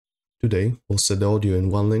Today, we'll set the audio in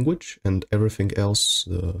one language and everything else,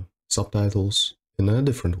 the subtitles, in a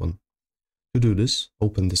different one. To do this,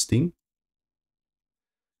 open the Steam,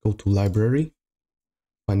 go to Library,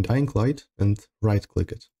 find Dying Light and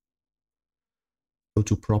right-click it. Go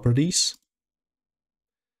to Properties.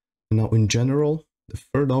 And now in General, the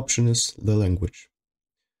third option is the language.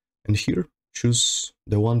 And here, choose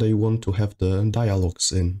the one that you want to have the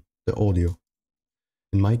dialogues in, the audio.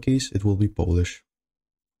 In my case, it will be Polish.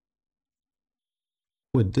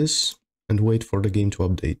 Quit this and wait for the game to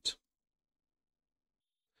update.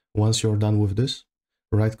 Once you're done with this,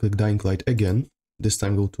 right-click Dying Light again. This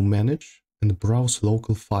time go to Manage and browse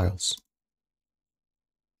local files.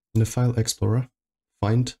 In the File Explorer,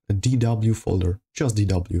 find a DW folder, just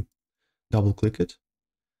DW. Double-click it,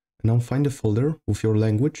 and now find a folder with your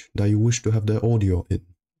language that you wish to have the audio in.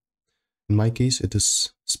 In my case, it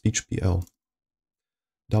is SpeechPL.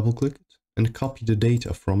 Double-click it and copy the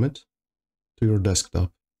data from it to your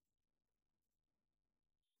desktop.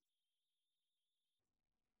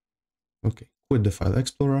 Okay, quit the File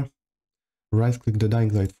Explorer, right-click the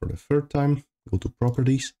Dying Light for the third time, go to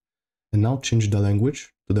Properties, and now change the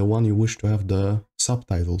language to the one you wish to have the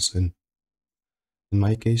subtitles in. In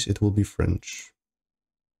my case, it will be French.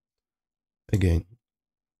 Again,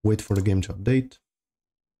 wait for the game to update.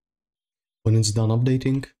 When it's done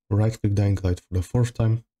updating, right-click Dying Light for the fourth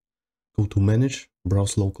time, go to Manage,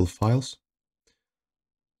 browse local files,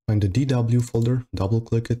 find the DW folder,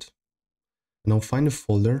 double-click it, and now find a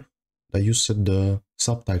folder that you set the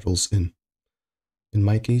subtitles in. In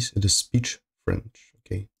my case, it is Speech French.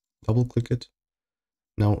 Okay, double-click it.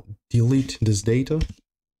 Now delete this data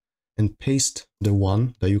and paste the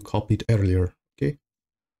one that you copied earlier. Okay,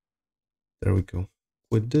 there we go.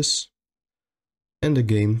 With this, and the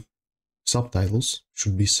game subtitles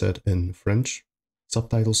should be set in French,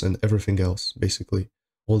 subtitles and everything else, basically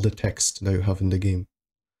all the text that you have in the game.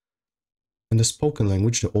 And the spoken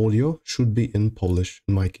language, the audio, should be in Polish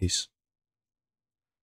in my case.